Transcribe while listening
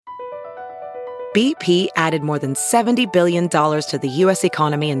BP added more than $70 billion to the U.S.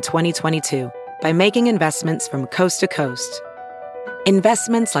 economy in 2022 by making investments from coast to coast.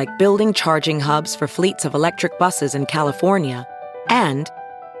 Investments like building charging hubs for fleets of electric buses in California and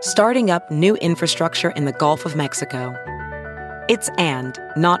starting up new infrastructure in the Gulf of Mexico. It's and,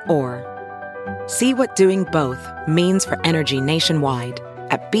 not or. See what doing both means for energy nationwide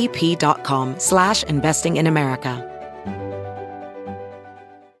at bp.com/investing in America.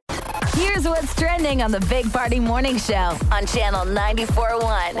 Here's what's trending on the Big Party Morning Show on Channel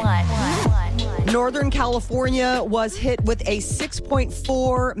 94.1. Northern California was hit with a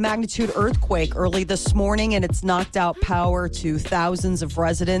 6.4 magnitude earthquake early this morning, and it's knocked out power to thousands of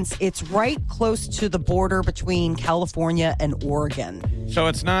residents. It's right close to the border between California and Oregon. So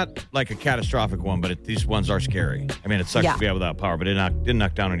it's not like a catastrophic one, but these ones are scary. I mean, it sucks to be out without power, but it didn't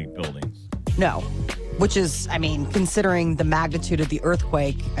knock down any buildings. No. Which is, I mean, considering the magnitude of the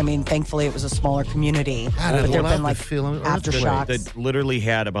earthquake, I mean, thankfully it was a smaller community. God, but there have been like aftershocks. They literally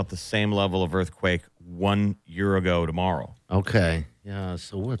had about the same level of earthquake 1 year ago tomorrow. Okay. Yeah,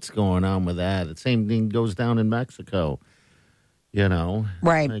 so what's going on with that? The same thing goes down in Mexico, you know?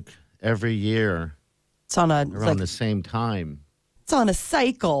 Right. Like every year. It's on around the same time. It's on a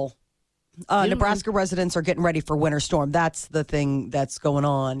cycle. Nebraska residents are getting ready for winter storm. That's the thing that's going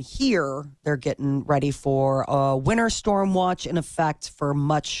on here. They're getting ready for a winter storm watch in effect for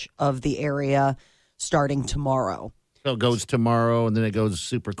much of the area starting tomorrow. So it goes tomorrow, and then it goes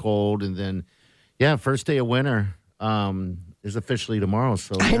super cold, and then, first day of winter is officially tomorrow.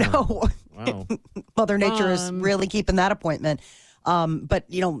 So I know. Wow. Mother Nature is really keeping that appointment. But,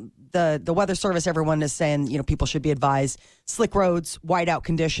 the Weather Service, everyone is saying, people should be advised. Slick roads, whiteout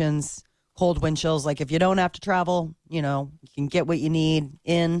conditions, cold wind chills. Like if you don't have to travel, you can get what you need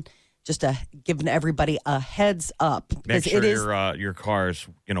in. Just giving everybody a heads up. Make sure your car's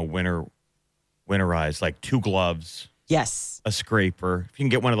winterized, like 2 gloves. Yes. A scraper. If you can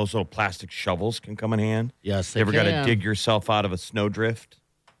get one of those little plastic shovels, can come in hand. Yes, you ever got to dig yourself out of a snowdrift?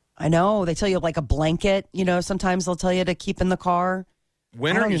 I know. They tell you like a blanket. Sometimes they'll tell you to keep in the car.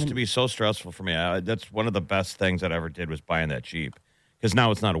 Winter used to be so stressful for me. That's one of the best things that I ever did was buying that Jeep, because now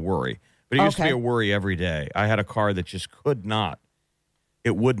it's not a worry. But it used to be a worry every day. I had a car that just would not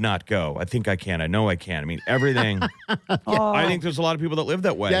go. I think I can. I know I can. I mean, everything. I think there's a lot of people that live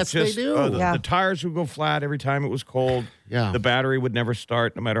that way. Yes, they do. The tires would go flat every time it was cold. Yeah. The battery would never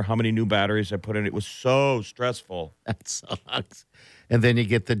start, no matter how many new batteries I put in. It was so stressful. That sucks. And then you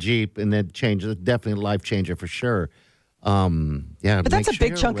get the Jeep, and then changes. Definitely a life changer for sure. But that's a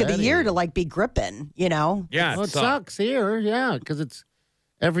big chunk of the year to be gripping, Yeah, well, it sucks here, because it's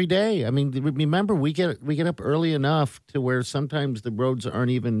every day. I mean, remember we get up early enough to where sometimes the roads aren't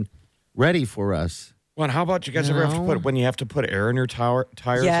even ready for us. Well, and how about you guys ever have to put air in your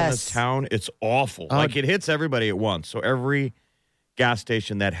tires in this town? It's awful. It hits everybody at once. So every gas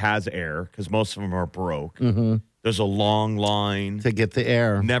station that has air, because most of them are broke. Mm-hmm. There's a long line to get the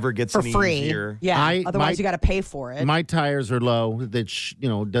air. Never gets for free. Easier. Yeah. Otherwise, you got to pay for it. My tires are low.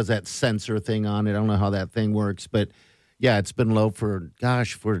 That does that sensor thing on it. I don't know how that thing works, but it's been low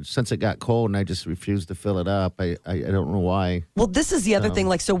since it got cold, and I just refuse to fill it up. I don't know why. Well, this is the other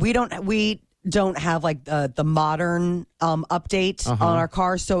thing. So we don't have the modern update on our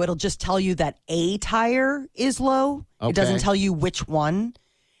car, so it'll just tell you that a tire is low. Okay. It doesn't tell you which one.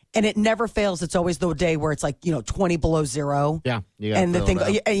 And it never fails. It's always the day where it's 20 below zero. Yeah. And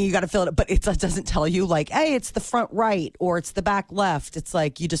you got to fill it. But it doesn't tell you hey, it's the front right or it's the back left. It's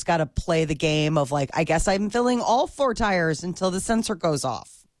you just got to play the game of I guess I'm filling all 4 tires until the sensor goes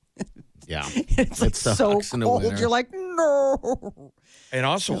off. Yeah. It's so cold. You're no. And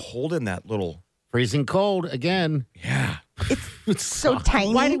also holding that little freezing cold again. Yeah. It's so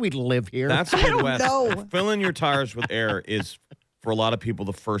tiny. Why do we live here? That's I don't know. Filling your tires with air is, for a lot of people,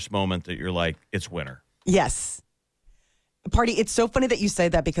 the first moment that you're it's winter. Yes. Party, it's so funny that you say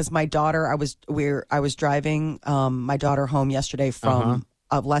that, because my daughter, I was driving my daughter home yesterday from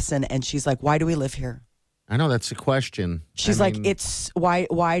a lesson, and she's like, why do we live here? I know, that's a question. She's it's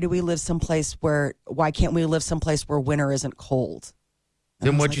why do we live someplace why can't we live someplace where winter isn't cold?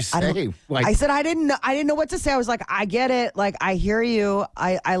 Then what'd you say? I said I didn't know what to say. I was like, I get it. I hear you.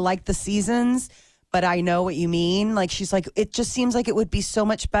 I like the seasons, but I know what you mean. She's like, it just seems like it would be so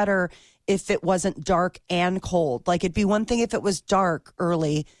much better if it wasn't dark and cold. It'd be one thing if it was dark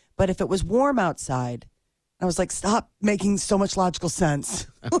early, but if it was warm outside. I was like, stop making so much logical sense.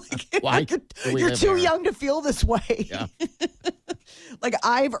 Why? You're too young to feel this way. Yeah.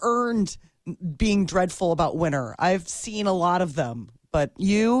 I've earned being dreadful about winter. I've seen a lot of them, but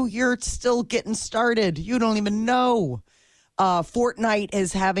you're still getting started. You don't even know. Fortnite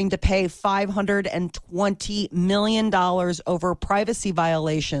is having to pay $520 million over privacy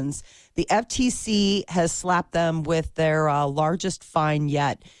violations. The FTC has slapped them with their largest fine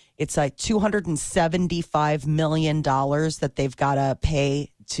yet. It's like $275 million that they've got to pay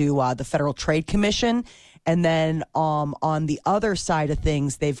to the Federal Trade Commission. And then on the other side of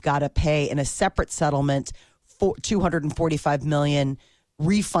things, they've got to pay in a separate settlement for $245 million,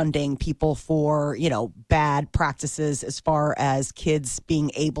 refunding people for, bad practices as far as kids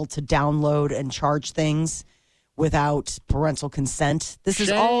being able to download and charge things without parental consent. This is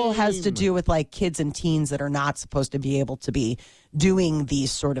all has to do with like kids and teens that are not supposed to be able to be doing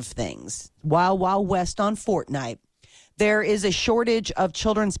these sort of things. Wild West on Fortnite. There is a shortage of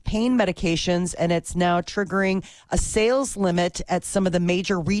children's pain medications, and it's now triggering a sales limit at some of the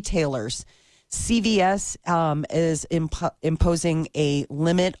major retailers. CVS is imposing a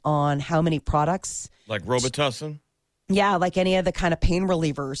limit on how many products. Like Robitussin? Yeah, like any of the kind of pain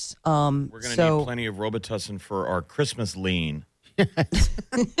relievers. We're going to need plenty of Robitussin for our Christmas lean.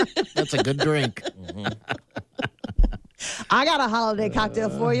 That's a good drink. I got a holiday cocktail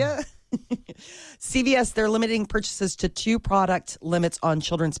for you. CVS, they're limiting purchases to 2 product limits on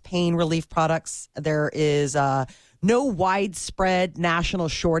children's pain relief products. There is no widespread national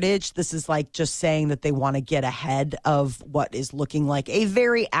shortage. This is like just saying that they want to get ahead of what is looking like a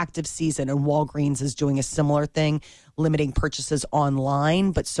very active season. And Walgreens is doing a similar thing, limiting purchases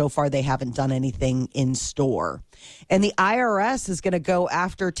online. But so far, they haven't done anything in store. And the IRS is going to go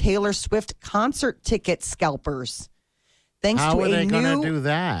after Taylor Swift concert ticket scalpers. How are they going to do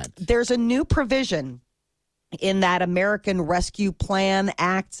that? There's a new provision in that American Rescue Plan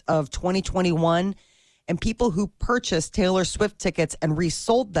Act of 2021, and people who purchased Taylor Swift tickets and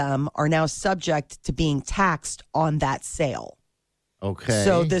resold them are now subject to being taxed on that sale. Okay.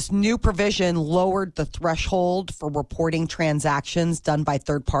 So this new provision lowered the threshold for reporting transactions done by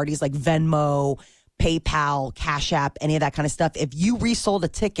third parties like Venmo, PayPal, Cash App, any of that kind of stuff. If you resold a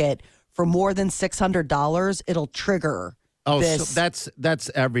ticket for more than $600, it'll trigger. So that's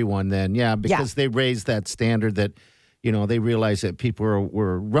everyone then, because they raised that standard that, they realized that people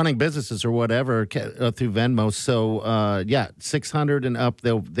were running businesses or whatever through Venmo. So, 600 and up,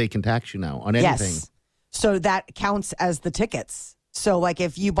 they can tax you now on anything. Yes. So that counts as the tickets. So, like,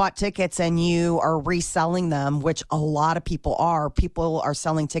 if you bought tickets and you are reselling them, which a lot of people are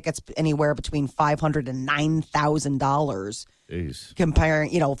selling tickets anywhere between $500 and $9,000. Jeez.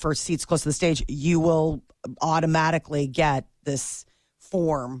 Comparing, for seats close to the stage, you will automatically get this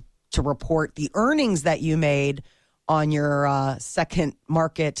form to report the earnings that you made on your second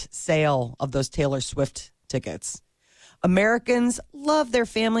market sale of those Taylor Swift tickets. Americans love their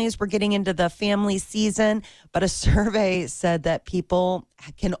families. We're getting into the family season, but a survey said that people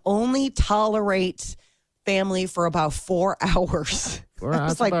can only tolerate family for about 4 hours. 4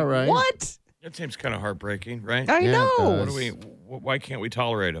 hours, It's like, about right. What? That seems kind of heartbreaking, right? I know. Why can't we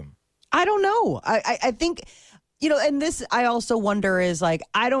tolerate them? I don't know. I think, and this I also wonder is like,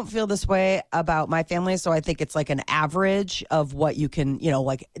 I don't feel this way about my family. So I think it's like an average of what you can,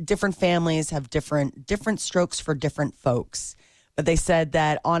 like different families have different strokes for different folks. But they said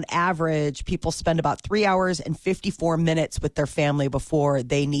that on average, people spend about 3 hours and 54 minutes with their family before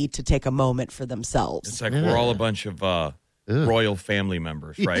they need to take a moment for themselves. It's like we're all a bunch of royal family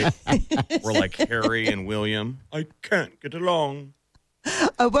members, right? We're like Harry and William. I can't get along.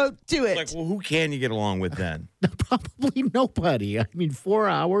 I won't do it. It's like, well, who can you get along with then? Probably nobody. I mean, 4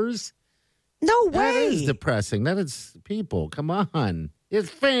 hours? No way. That is depressing. That is people. Come on. It's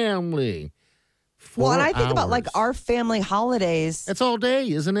family. 4 Well, and I think about hours. like our family holidays. It's all day,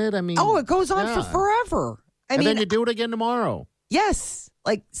 isn't it? I mean, It goes on for forever. And then you do it again tomorrow. Yes.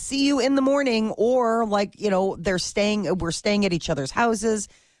 Like, see you in the morning, or like, we're staying at each other's houses.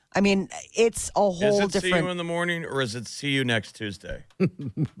 I mean, it's a whole Is it different. see you in the morning, or is it see you next Tuesday?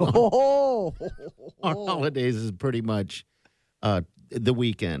 Oh. Our holidays is pretty much the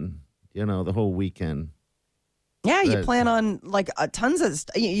weekend, the whole weekend. Yeah, you plan on like tons of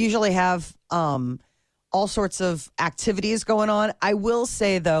you usually have all sorts of activities going on. I will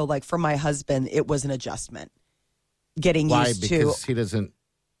say, though, like for my husband, it was an adjustment. Getting used to. Because he doesn't.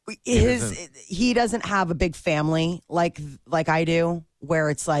 He doesn't have a big family like I do, where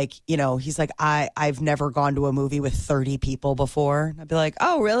it's like, he's like, I've never gone to a movie with 30 people before. And I'd be like,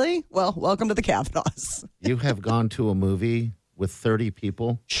 oh, really? Well, welcome to the Kavanaughs. You have gone to a movie with 30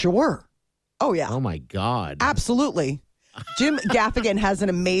 people? Sure. Oh, yeah. Oh, my God. Absolutely. Jim Gaffigan has an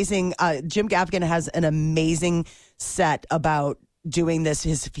amazing set about doing this.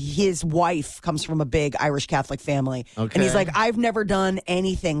 His wife comes from a big Irish Catholic family. Okay. And he's like, I've never done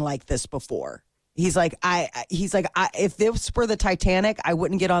anything like this before. He's like, if this were the Titanic, I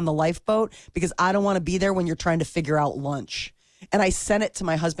wouldn't get on the lifeboat because I don't want to be there when you're trying to figure out lunch. And I sent it to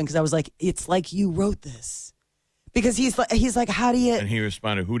my husband because I was like, it's like you wrote this. Because he's like, how do you? And he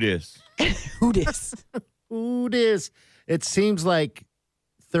responded, who dis? Who dis? Who dis? It seems like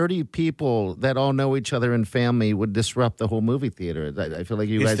 30 people that all know each other in family would disrupt the whole movie theater. I feel like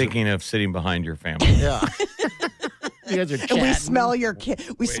you He's guys thinking of sitting behind your family. Yeah. You guys are chatting. And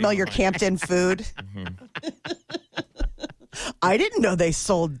we smell your Campton food. I didn't know they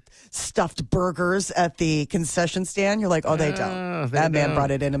sold stuffed burgers at the concession stand. You're like, oh, they don't. That man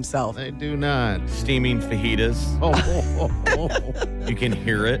brought it in himself. They do not. Steaming fajitas. You can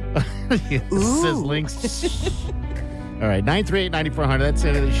hear it. Sizzling. All right, 938-9400. That's the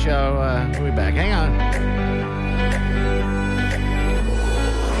end of the show. We'll be back. Hang on.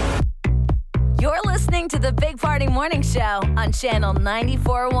 You're listening to the Big Party Morning Show on Channel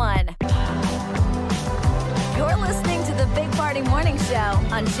 94.1. You're listening to the Big Party Morning Show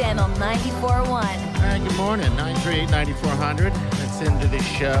on Channel 94.1. All right, good morning. 938-9400. That's into the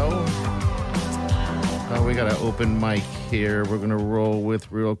show. We got an open mic here. We're going to roll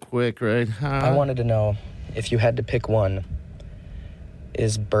with real quick, right? I wanted to know, if you had to pick one,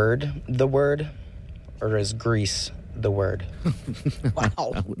 is bird the word or is grease the word?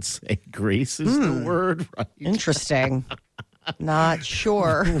 Wow. I would say grease is the word, right? Interesting. Not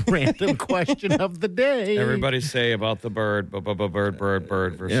sure. Random question of the day. Everybody say about the bird, bird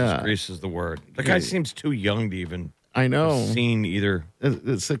versus grease is the word. The guy seems too young to even I know. have seen either.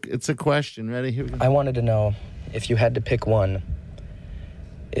 It's a question. Ready? Here we go. I wanted to know, if you had to pick one,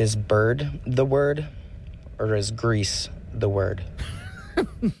 is bird the word or is grease the word?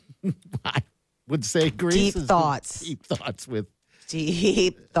 I would say grease Deep is thoughts. Deep thoughts with...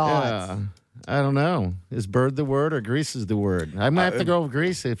 Deep thoughts. Yeah. I don't know. Is bird the word or grease is the word? I might have to go with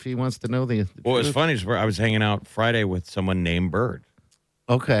grease if he wants to know the Well, what's funny is I was hanging out Friday with someone named Bird.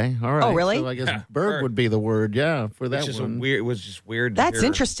 Okay, all right. Oh, really? So I guess Yeah, bird would be the word, for that Which is one. it was just weird. To That's hear.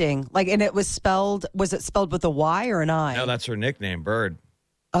 interesting. Like, and it was spelled with a Y or an I? No, that's her nickname, Bird.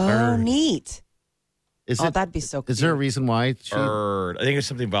 Oh, Bird. neat. Is Oh, it- that'd be so cool. Is there a reason why? Bird. I think it's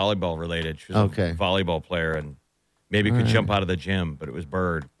something volleyball related. She was Okay. a volleyball player and maybe could jump out of the gym, but it was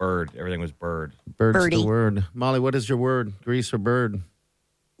Bird. Bird. Everything was Bird. Bird's Birdie. the word. Molly, what is your word? Grease or bird?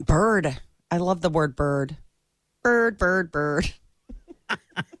 Bird. I love the word bird. Bird, bird, bird.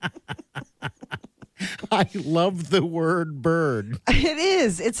 I love the word bird. It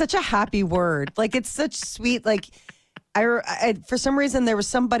is. It's such a happy word. Like, it's such sweet. Like, I for some reason, there was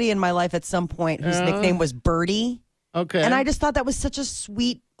somebody in my life at some point whose nickname was Birdie. Okay. And I just thought that was such a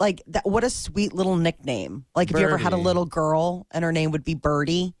sweet, like, that. What a sweet little nickname. Like, if you ever had a Birdie. little girl and her name would be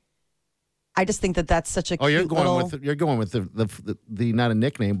Birdie. I just think that that's such a Oh, cute you're going little. with the not a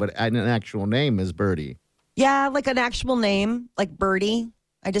nickname, but an actual name is Birdie. Yeah, like an actual name, like Birdie.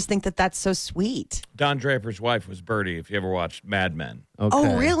 I just think that that's so sweet. Don Draper's wife was Birdie, if you ever watched Mad Men. Okay.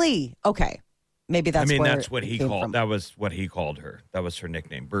 Oh, really? Okay. Maybe that's where that's what it he came called. from. That was what he called her. That was her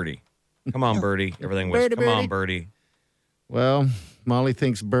nickname, Birdie. Come on, Birdie. Everything was, Birdie, come on, Birdie." Birdie. Well, Molly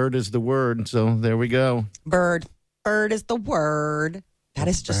thinks bird is the word, so there we go. Bird. Bird is the word. That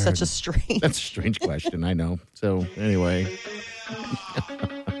is just such a strange. That's a strange question, I know. So anyway,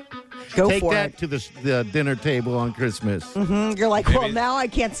 Go take for that it. to the dinner table on Christmas. You're like, well, now I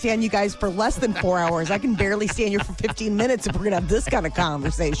can't stand you guys for less than 4 hours. I can barely stand you for 15 minutes if we're going to have this kind of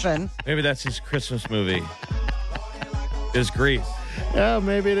conversation. Maybe that's his Christmas movie. Is Grease. Yeah,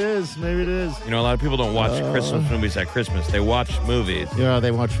 maybe it is. Maybe it is. You know, a lot of people don't watch Christmas movies at Christmas. They watch movies. Yeah,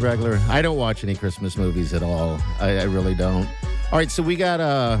 they watch regular. I don't watch any Christmas movies at all. I really don't. All right, so we got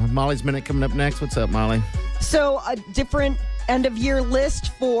Molly's Minute coming up next. What's up, Molly? So, a different end of year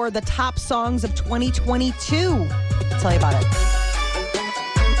list for the top songs of 2022. I'll tell you about it.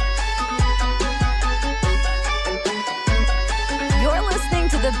 You're listening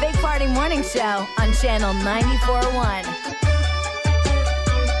to the Big Party Morning Show on Channel 94.1.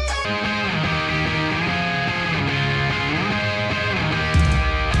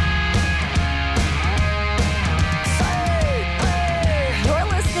 You're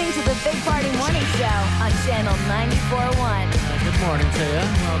listening to the Big Party Morning Show on Channel 94.1. Good morning to you.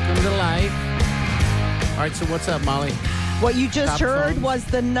 Welcome to life. All right, so what's up, Molly? What you just Top heard songs? was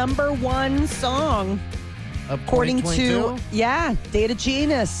the number one song, according to 2022? Data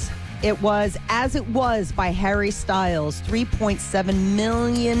Genius. It was As It Was by Harry Styles, 3.7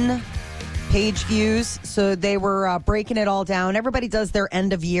 million page views. So they were breaking it all down. Everybody does their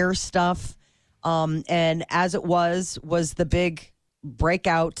end of year stuff. And As It Was the big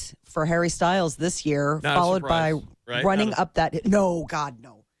breakout for Harry Styles this year, Not a followed surprise, by right? Running Not a- Up That. No, God,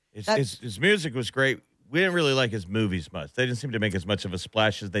 no. His music was great. We didn't really like his movies much. They didn't seem to make as much of a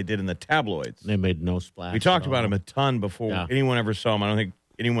splash as they did in the tabloids. They made no splash. We talked about him a ton before anyone ever saw him. I don't think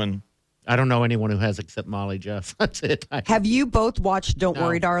anyone. I don't know anyone who has except Molly Jeff. That's it. Have you both watched Don't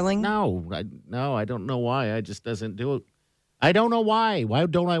Worry, Darling? No, I don't know why. I just doesn't do it. I don't know why. Why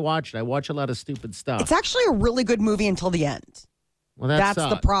don't I watch it? I watch a lot of stupid stuff. It's actually a really good movie until the end. Well, that's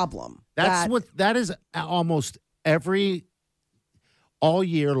the problem. That is almost all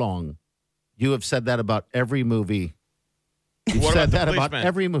year long. You have said that about every movie. You've said that about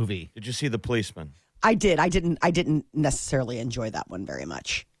every movie. Did you see The Policeman? I did. I didn't necessarily enjoy that one very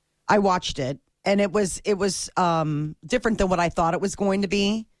much. I watched it, and it was different than what I thought it was going to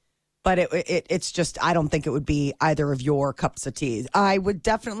be. But it's just, I don't think it would be either of your cups of tea. I would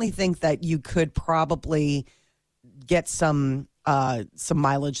definitely think that you could probably get some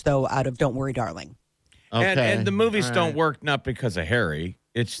mileage, though, out of Don't Worry, Darling. Okay. And the movies don't work not because of Harry.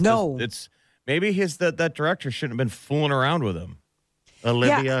 It's maybe that director shouldn't have been fooling around with him.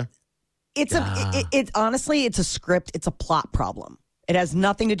 Olivia. Yeah. It's honestly, it's a script. It's a plot problem. It has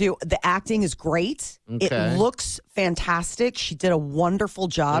nothing to do. The acting is great. Okay. It looks fantastic. She did a wonderful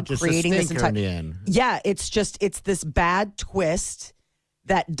job creating this entire. In the end. Yeah, it's this bad twist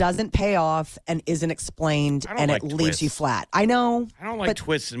that doesn't pay off and isn't explained, and it leaves you flat. I know. I don't like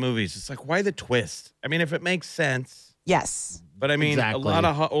twists in movies. It's like, why the twist? I mean, if it makes sense. Yes. But I mean, a lot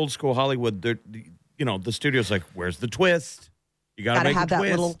of old school Hollywood, the studio's like, where's the twist? You got to make have a that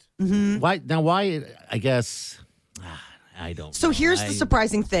twist. little. Mm-hmm. Why? I guess. I don't. So here's the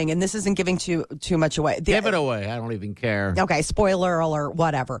surprising thing, and this isn't giving too much away. Give it away. I don't even care. Okay, spoiler alert,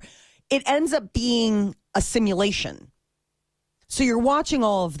 whatever. It ends up being a simulation. So you're watching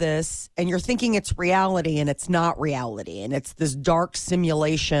all of this, and you're thinking it's reality, and it's not reality, and it's this dark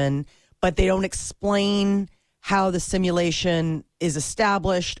simulation, but they don't explain how the simulation is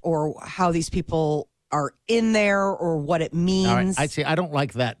established or how these people are in there or what it means. All right, I see. I don't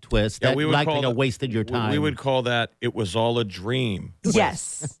like that twist. Yeah, we would call that wasted your time. We would call that it was all a dream.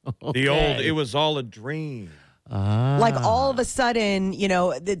 Yes. The old it was all a dream. Like all of a sudden,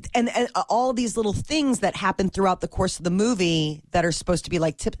 and all these little things that happen throughout the course of the movie that are supposed to be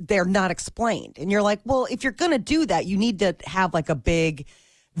like, they're not explained. And you're like, well, if you're going to do that, you need to have like a big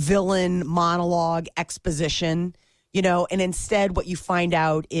villain monologue exposition. And instead what you find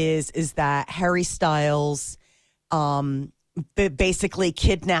out is that Harry Styles basically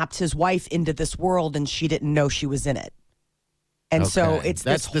kidnapped his wife into this world and she didn't know she was in it. And so it's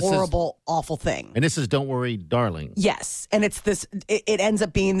this horrible, awful thing. And this is Don't Worry, Darling. Yes. And it's this, it ends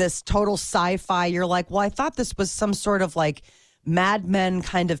up being this total sci-fi. You're like, well, I thought this was some sort of like Mad Men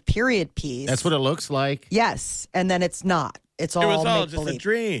kind of period piece. That's what it looks like. Yes. And then it's not. It was all just a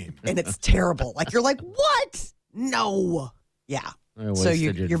dream. And it's terrible. Like, you're like, what? No. Yeah. So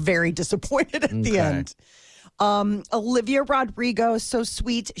you're very disappointed at the end. Olivia Rodrigo, so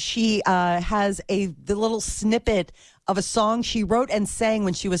sweet. She has the little snippet of a song she wrote and sang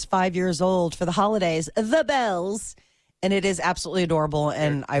when she was 5 years old for the holidays, The Bells. And it is absolutely adorable.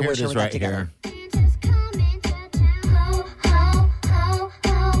 And I wish we were that together.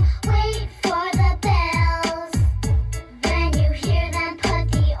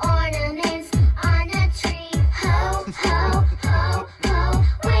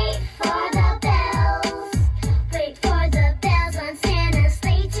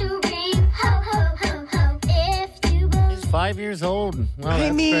 Years old. Wow,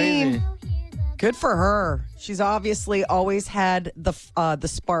 that's crazy. Good for her. She's obviously always had the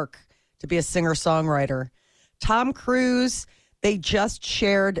spark to be a singer-songwriter. Tom Cruise, they just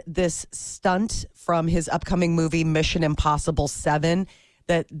shared this stunt from his upcoming movie Mission Impossible 7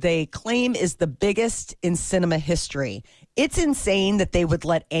 that they claim is the biggest in cinema history. It's insane that they would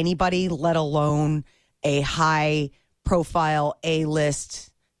let anybody, let alone a high-profile A-list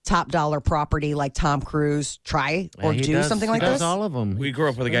top dollar property like Tom Cruise try or do something like this? He does all of them. We grew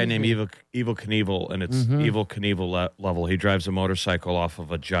up with a guy named Evel Knievel, and it's Evel Knievel level. He drives a motorcycle off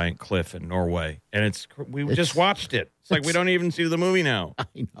of a giant cliff in Norway, and we just watched it. It's like we don't even see the movie now. I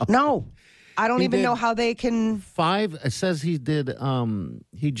know. No, I don't even know how they can. It says he did.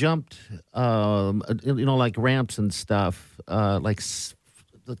 He jumped, like ramps and stuff, like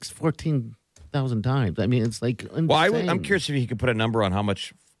 14,000 times. I mean, it's like insane. Well, I'm curious if he could put a number on how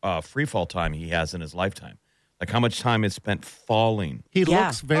much free fall time he has in his lifetime. Like how much time is spent falling. He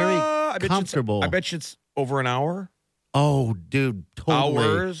looks very comfortable. I bet you it's over an hour. Oh, dude, totally.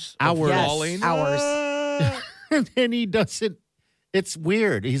 Hours falling. Yes, hours. And he doesn't. It's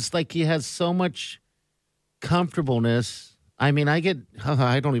weird. He's like, he has so much comfortableness. I mean, I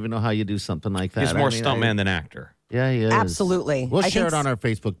don't even know how you do something like that. He's more stuntman than actor. Yeah, he is. Absolutely. We'll I share it think on our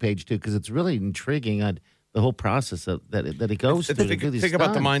Facebook page, too, because it's really intriguing on the whole process that he goes through to do these Think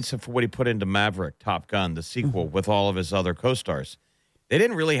about the stunts. mindset for what he put into Maverick, Top Gun, the sequel, with all of his other co-stars. They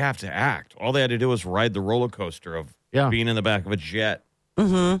didn't really have to act. All they had to do was ride the roller coaster of being in the back of a jet,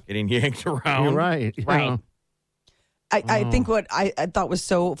 getting yanked around. You're right. Right. I think what I thought was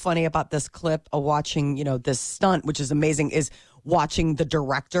so funny about this clip of watching, this stunt, which is amazing, is watching the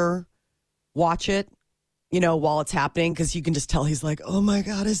director watch it, while it's happening, because you can just tell he's like, oh my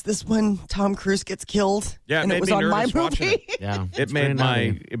God, is this when Tom Cruise gets killed? Yeah, and it was on my movie. Yeah. It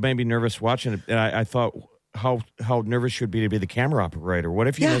made me nervous watching it. And I thought how nervous should be to be the camera operator. What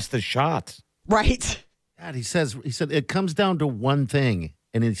if you miss the shot? Right. God, he said it comes down to one thing,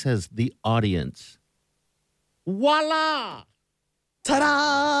 and he says the audience. Voila!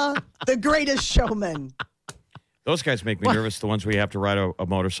 Ta-da! The Greatest Showman. Those guys make me nervous, the ones where you have to ride a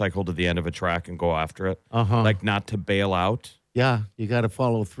motorcycle to the end of a track and go after it. Like not to bail out. Yeah, you got to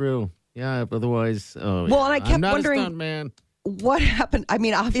follow through. Yeah, otherwise... Well, and I kept wondering... a stunt man. What happened? I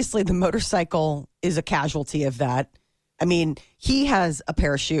mean, obviously the motorcycle is a casualty of that. I mean, he has a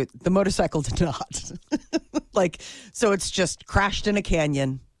parachute. The motorcycle did not. So it's just crashed in a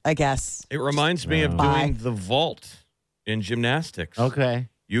canyon, I guess. It reminds me of doing the vault in gymnastics. Okay.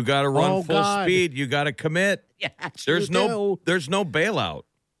 You got to run full speed. You got to commit. Yes, there's no bailout.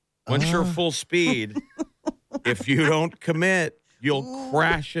 Once you're full speed, if you don't commit, you'll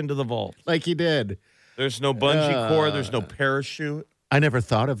crash into the vault. Like he did. There's no bungee cord. There's no parachute. I never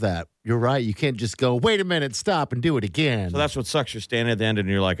thought of that. You're right. You can't just go, wait a minute, stop, and do it again. So that's what sucks. You're standing at the end and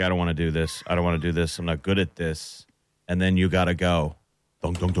you're like, I don't want to do this. I don't want to do this. I'm not good at this. And then you got to go.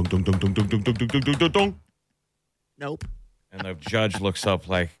 Dong, dong, dong, dong, dong, dong, dong, dong, dong, dong, dong, dong. Nope. And the judge looks up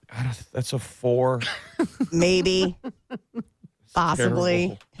like, that's a 4. Maybe. Possibly.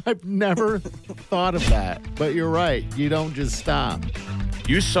 Terrible. I've never thought of that. But you're right. You don't just stop.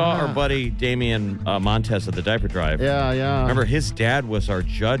 You saw our buddy Damian Montez at the diaper drive. Yeah. Remember, his dad was our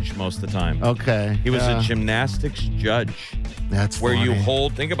judge most of the time. Okay. He was a gymnastics judge. That's where funny. you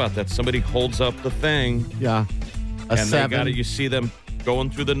think about that. Somebody holds up the thing. Yeah. And they got it. You see them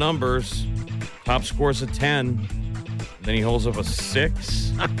going through the numbers. Top scores a 10. Then he holds up a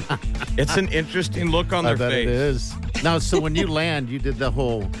 6. It's an interesting look on their face. It is. Now, so when you land, you did the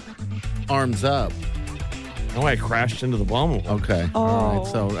whole arms up. No, I crashed into the bomb. Okay. Oh. All right.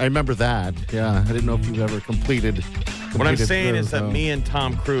 So I remember that. Yeah. I didn't know if you ever completed. What I'm saying is that me and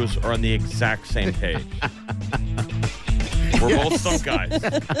Tom Cruise are on the exact same page. We're both stunt guys.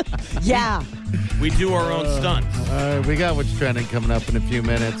 Yeah. We do our own stunts. All right. We got what's trending coming up in a few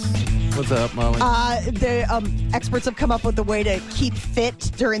minutes. What's up, Molly? The experts have come up with a way to keep fit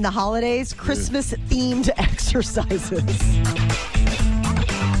during the holidays. Christmas-themed exercises.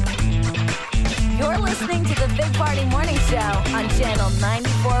 You're listening to the Big Party Morning Show on Channel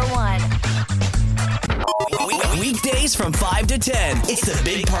 94.1. Weekdays from 5 to 10. It's the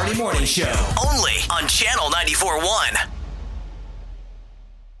Big Party Morning Show. Only on Channel 94.1.